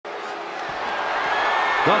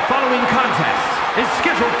The following contest is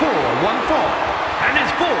scheduled for one fall and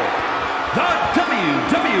is for the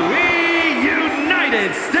WWE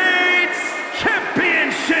United States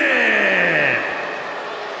Championship.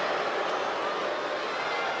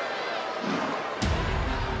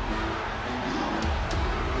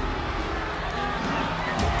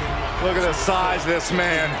 Look at the size of this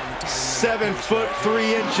man. 7 foot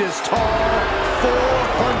 3 inches tall,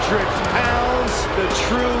 400 pounds, the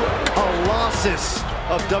true colossus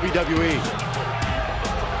of WWE.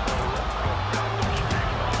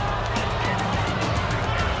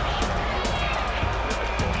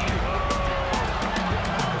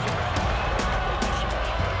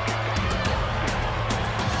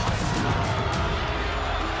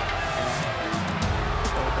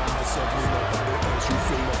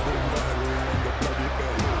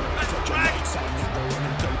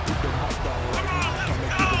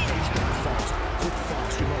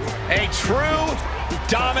 A true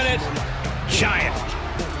dominant giant.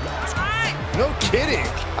 No kidding.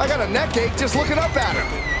 I got a neck ache just looking up at him.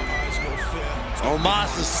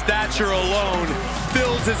 Omos' stature alone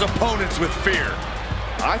fills his opponents with fear.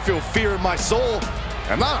 I feel fear in my soul.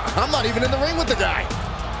 I'm not even in the ring with the guy.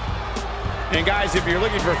 And guys, if you're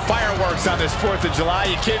looking for fireworks on this 4th of July,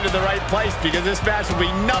 you came to the right place, because this match will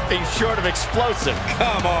be nothing short of explosive.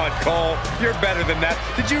 Come on, Cole. You're better than that.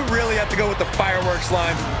 Did you really have to go with the fireworks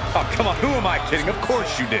line? Oh, come on. Who am I kidding? Of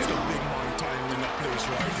course you did.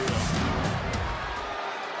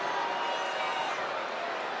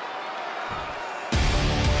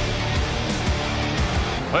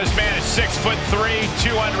 Well, this man is 6'3",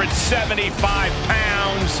 275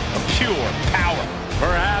 pounds of pure power.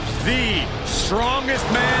 Perhaps the strongest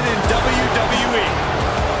man in WWE.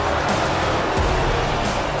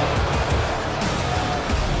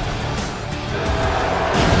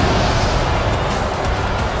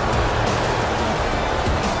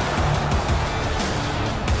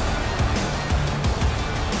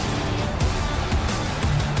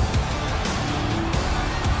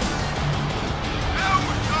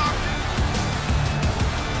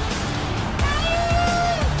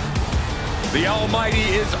 The Almighty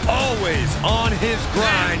is always on his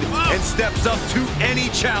grind and steps up to any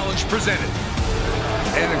challenge presented.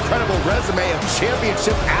 An incredible resume of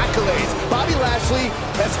championship accolades. Bobby Lashley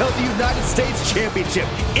has held the United States Championship,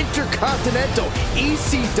 Intercontinental,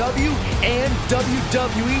 ECW, and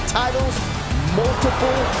WWE titles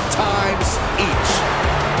multiple times each.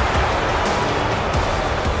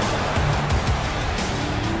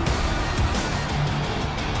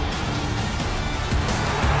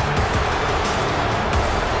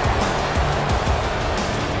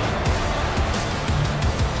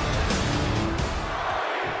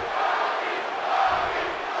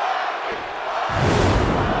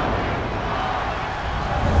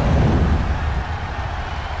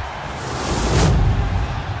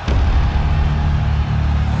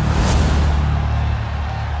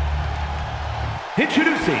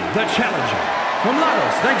 Introducing the challenger from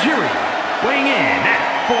Lagos, Nigeria, weighing in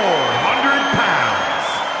at 400 pounds,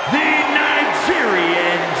 the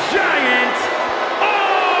Nigerian Giant,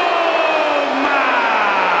 Omos!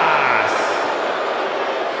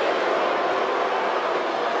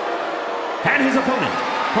 And his opponent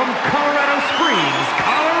from Colorado Springs,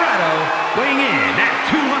 Colorado, weighing in at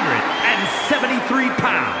 273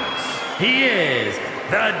 pounds, he is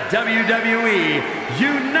the WWE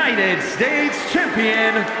United States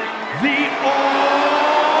Champion, the Almighty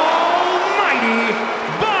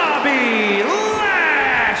Bobby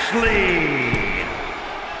Lashley.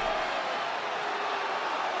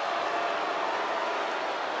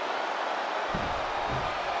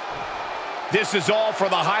 This is all for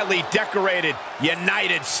the highly decorated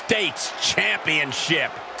United States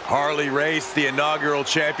Championship. Harley Race, the inaugural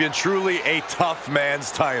champion, truly a tough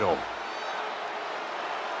man's title.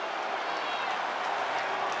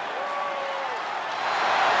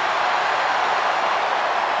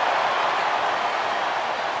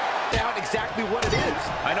 Exactly what it is.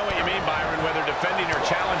 I know what you mean, Byron. Whether defending or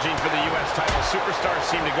challenging for the U.S. title, superstars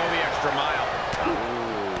seem to go the extra mile.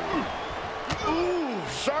 Ooh,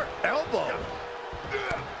 sharp elbow.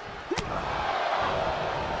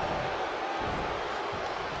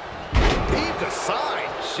 Heaved aside.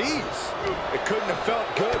 Jeez. It couldn't have felt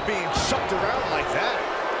good being shucked around like that.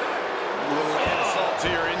 A little insult to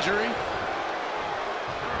your injury.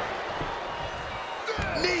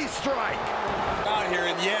 Knee strike. Out here,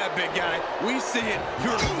 and yeah, big guy, we see it.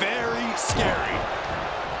 You're very scary.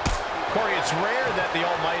 Corey, it's rare that the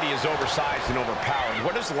Almighty is oversized and overpowered.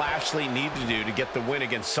 What does Lashley need to do to get the win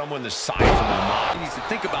against someone the size of Omos? He needs to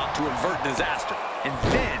think about to avert disaster, and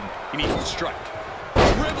then he needs to strike.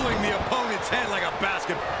 Dribbling the opponent its head like a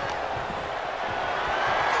basket.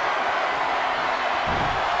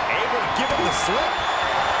 Able to give him the slip.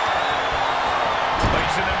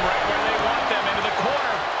 Placing them right where they want them, into the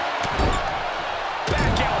corner.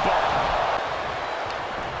 Back elbow.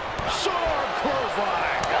 Sharp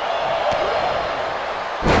clothesline.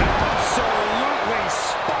 Absolutely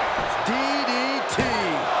spiked. DDT.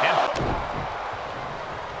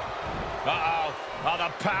 Uh-oh. Oh, the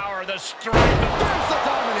power, the strength. There's the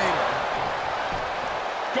Dominator.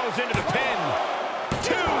 Goes into the pin.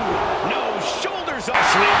 2. No, shoulders up.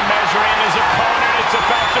 Lashley measuring his opponent. It's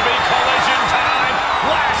about to be collision time.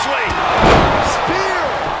 Lashley. Spear.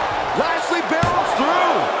 Lashley barrels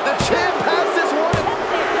through. The champ has this one.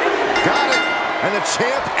 Got it. And the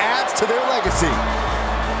champ adds to their legacy.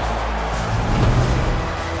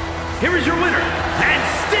 Here is your winner, and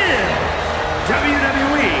still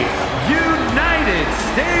WWE United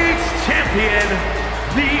States Champion,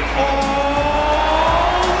 the Almighty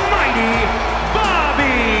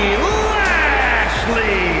Bobby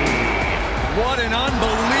Lashley. What an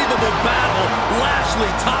unbelievable battle. Lashley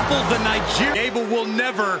topples the Nigerian. Gable will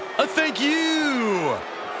never thank you.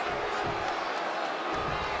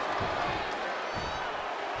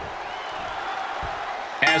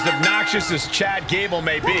 As obnoxious as Chad Gable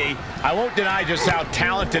may be, I won't deny just how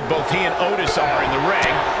talented both he and Otis are in the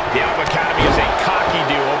ring. The Alpha Academy is a cocky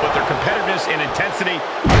duo, but their competitiveness and intensity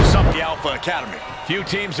are something. The Alpha Academy. Few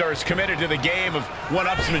teams are as committed to the game of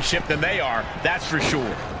one-upsmanship than they are, that's for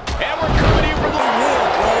sure. And we're coming in from the War,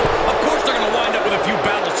 Cole. Of course they're going to wind up with a few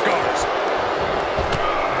battle scars.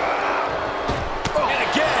 And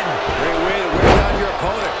again. Great way to wear down your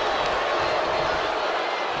opponent.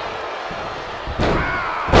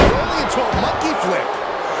 Rolling into a monkey flip.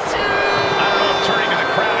 I don't know if turning to the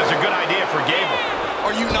crowd is a good idea for Gable.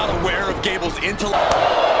 Are you not aware of Gable's intellect?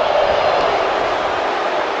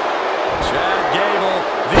 Chad Gable,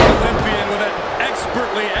 the Olympian, with an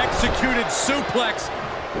expertly executed suplex.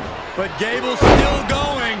 But Gable's still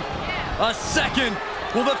going. A second.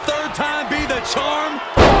 Will the third time be the charm?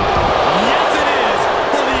 Yes, it is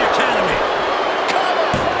for the Academy.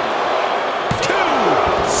 Two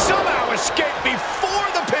somehow escaped before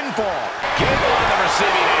the pinfall. Gable on the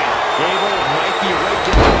receiving end. Gable might be right.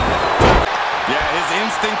 Yeah, his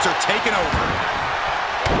instincts are taking over.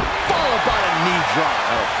 Followed by a knee drop.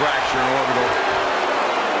 That'll fracture an orbital.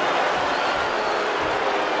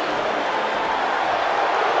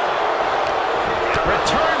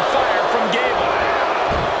 Return fire from Gable.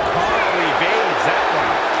 Oh, evades that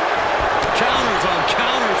one. Counters on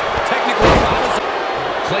counters. Technical prowess.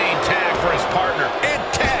 Clean tag for his partner. And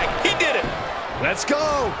tag. He did it. Let's go.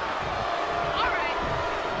 All right.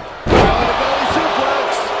 Belly suplex.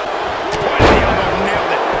 Point of the elbow.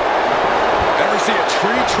 Nailed it. Ever see a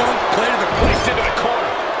tree trunk played to the Placed into the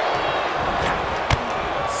corner.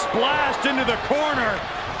 splashed into the corner?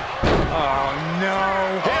 Oh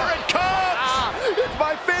no. Here it comes. It's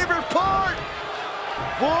my favorite part.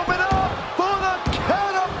 Warm it up for the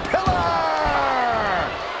Caterpillar.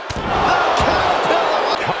 The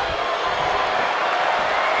Caterpillar.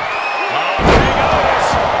 Oh, there he goes.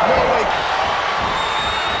 No way.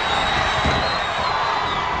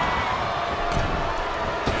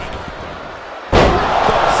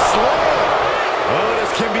 The slam.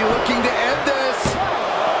 Otis can be looking to end this.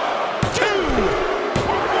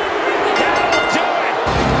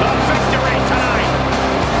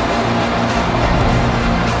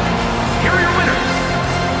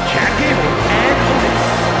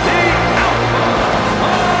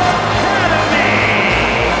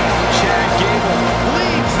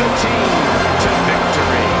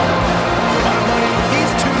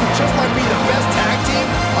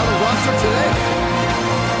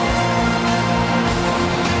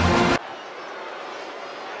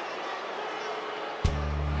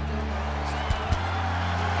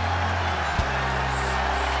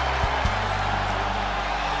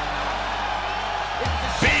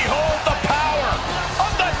 Behold the power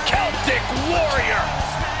of the Celtic Warrior.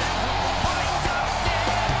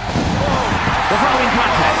 The following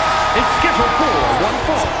contest is scheduled for one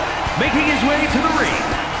fall. Making his way to the ring,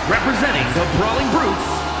 representing the Brawling Brutes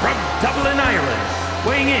from Dublin, Ireland,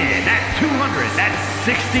 weighing in at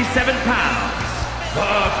 267 pounds,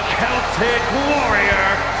 the Celtic Warrior,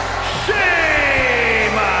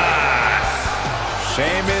 Sheamus!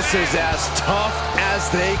 Sheamus is as tough as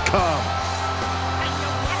they come.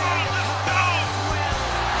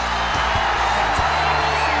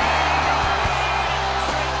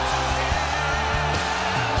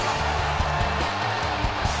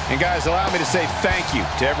 And guys, allow me to say thank you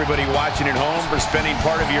to everybody watching at home for spending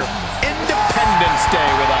part of your Independence Day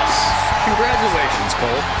with us. Congratulations,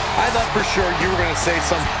 Cole. I thought for sure you were going to say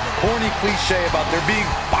some corny cliche about there being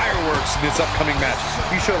fireworks in this upcoming match.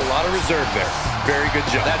 You showed a lot of reserve there. Very good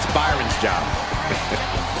job. That's Byron's job.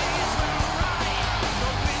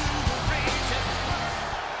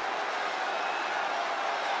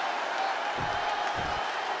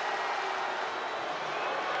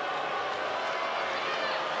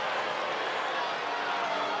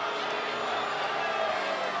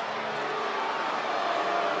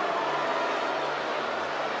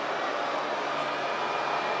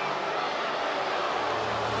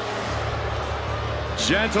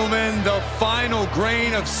 Gentlemen, the final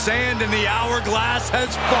grain of sand in the hourglass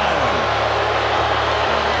has fallen.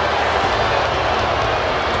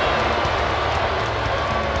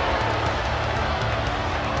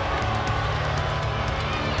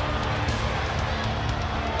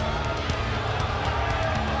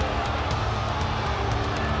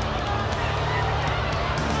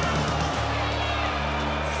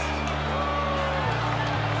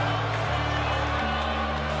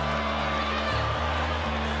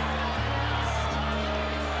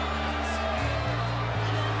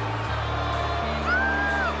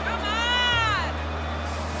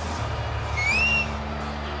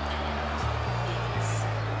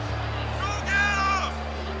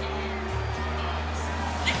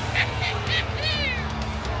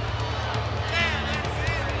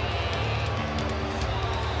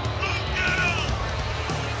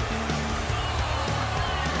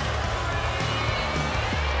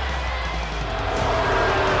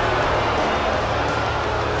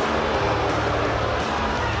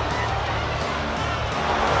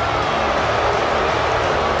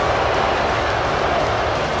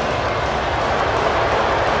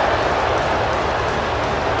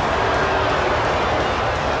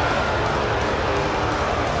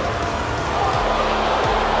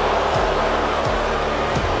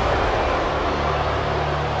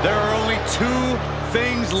 There are only two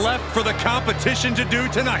things left for the competition to do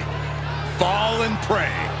tonight: fall and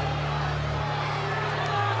pray.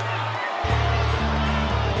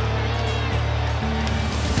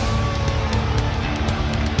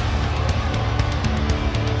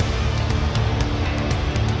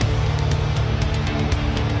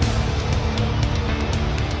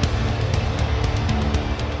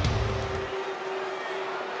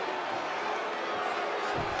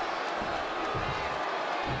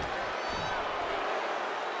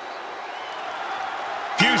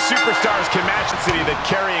 Few superstars can match the city that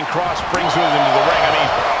Karrion Kross brings with him to the ring. I mean,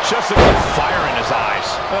 just look at the fire in his eyes.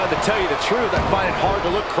 To tell you the truth, I find it hard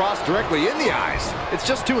to look Kross directly in the eyes. It's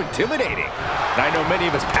just too intimidating. And I know many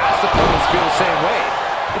of his past opponents feel the same way.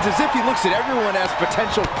 It's as if he looks at everyone as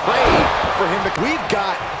potential prey for him to... We've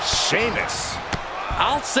got Sheamus.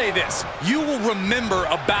 I'll say this, you will remember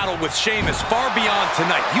a battle with Sheamus far beyond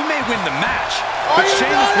tonight. You may win the match, but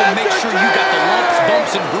Sheamus will make sure you got the lumps,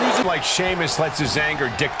 bumps, and bruises. Like Sheamus lets his anger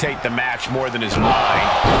dictate the match more than his mind.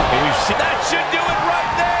 And we've seen that should do it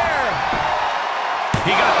right there.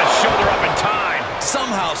 He got the shoulder up in time.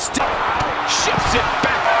 Somehow Shifts it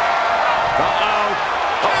back.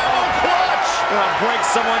 clutch! Break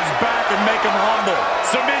someone's back and make him humble.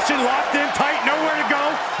 Submission locked in tight, nowhere to go.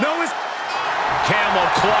 Camel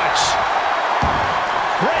clutch.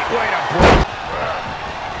 Great way to break.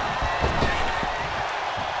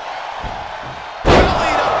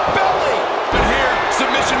 Belly to belly. And here,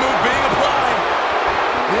 submission move being applied.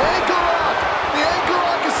 The ankle lock. The ankle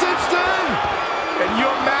lock is cinched in. And you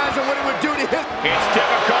imagine what it would do to him. It's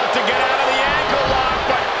difficult to get out of the ankle lock,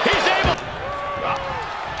 but he's able.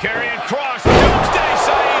 Karrion Kross, Doomsday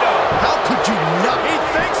Saito. How could you not? He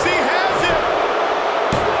thinks he has it.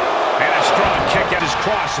 And a strong kick at his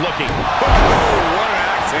Kross looking. Oh, what an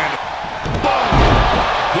axe handle.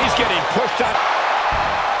 He's getting pushed out.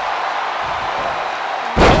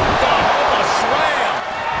 Oklahoma slam.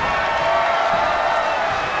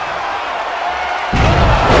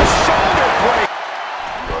 Shoulder break.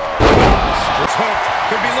 Hooked,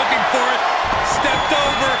 could be looking for it. Stepped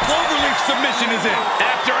over, cloverleaf submission is in.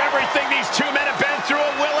 After everything these two men have been through,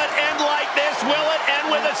 will it end like this? Will it end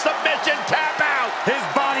with a submission tap out? His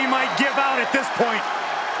body might give out at this point.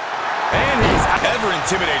 And he's ever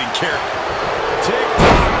intimidating character.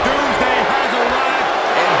 Tick-tock, Doomsday has arrived.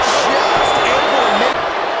 And just able to make...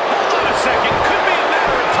 Hold on a second. Could be a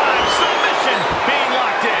matter of time. Submission being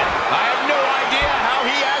locked in. I have no idea how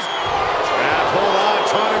he has... Hold on,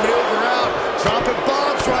 trying to maneuver out. Dropping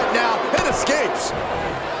bombs right now. And escapes.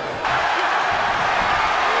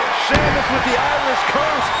 Sheamus with the Irish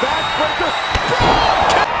curse. Backbreaker.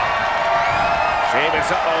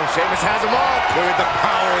 Sheamus, Sheamus has him off. Look at the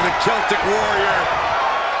power of the Celtic Warrior.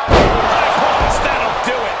 That'll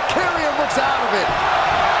do it. Karrion looks out of it.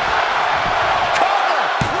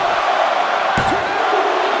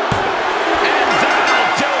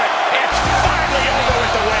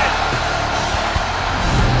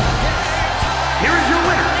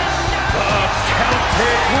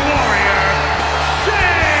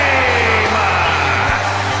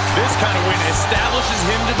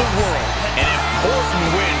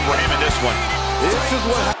 one. This is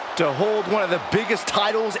what to hold one of the biggest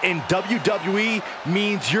titles in WWE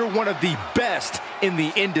means you're one of the best in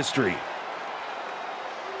the industry.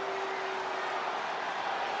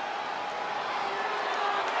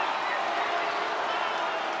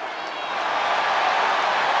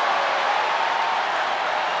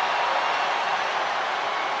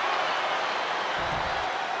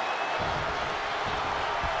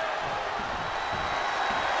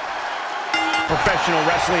 Professional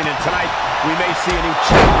wrestling, and tonight we may see a new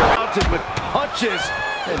chapter. Mounted with punches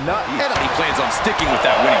and not yet. He plans on sticking with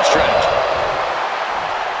that winning strategy.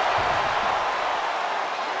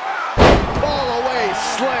 Fall away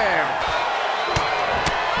slam.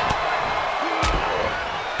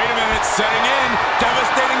 Wait a minute, setting in.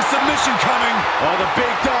 Devastating submission coming. Oh, the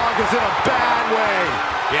big dog is in a bad way.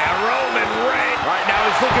 Yeah, Roman Reigns. Right now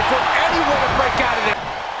he's looking for anyone to break out of it.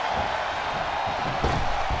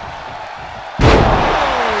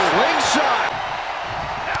 Slingshot.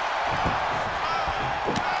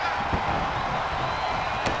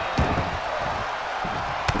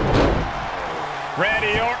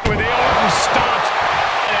 Randy Orton with the Orton stomp.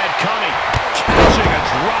 And coming, catching a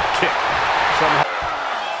drop kick.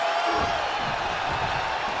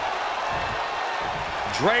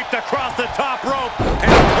 Draped across the top rope and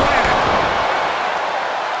planted.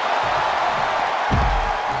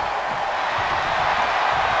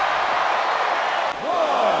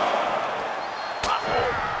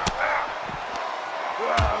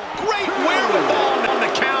 Great wherewithal on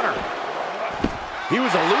the counter. He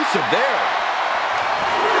was elusive there.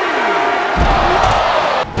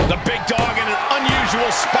 The big dog in an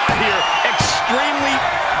unusual spot here. Extremely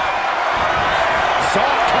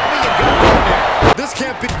Soft coming and going there. This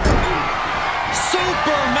can't be.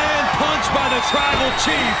 Superman punch by the Tribal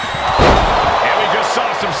Chief. And we just saw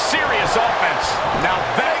some serious offense. Now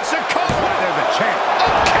that's a cover. There's a champ.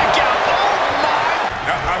 A kick out. Oh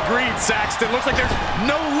my. Agreed, Saxton. Looks like there's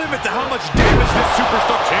no limit to how much damage this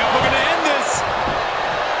superstar champ. We're going to end this.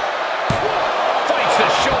 Fights the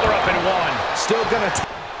shoulder up in one. Still gonna.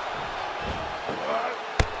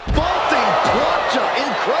 Vaulting plancha.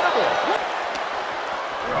 Incredible.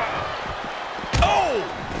 Oh!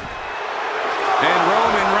 And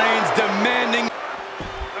Roman Reigns demanding.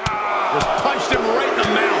 Just punched him right in the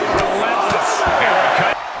mouth. Relentless.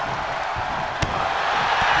 Haircut.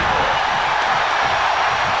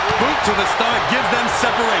 Boot to the stomach gives them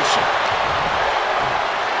separation.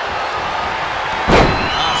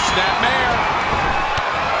 Snapmare.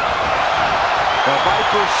 The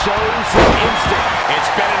Viper shows his instinct.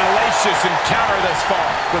 It's been an hellacious encounter thus far.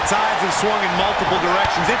 The tides have swung in multiple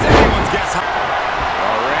directions. It's anyone's guess.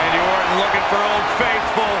 Randy Orton looking for Old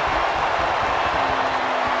Faithful.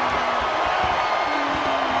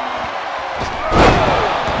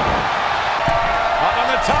 Up on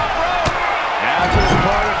the top rope. Now to this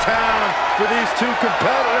part of town for these two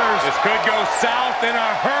competitors. This could go south in a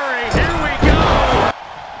hurry. Here we go.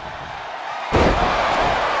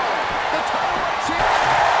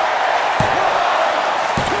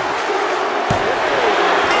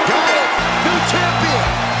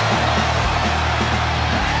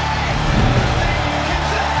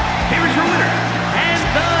 Here is your winner, and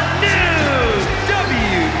the new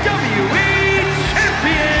WWE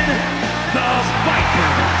Champion, the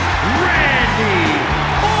Viper, Randy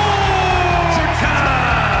Orton!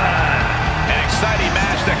 An exciting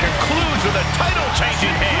match that concludes with a title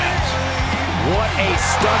changing hands. What a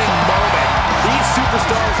stunning moment. These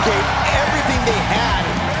superstars gave everything they had,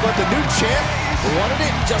 but the new champ wanted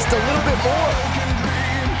it just a little bit more.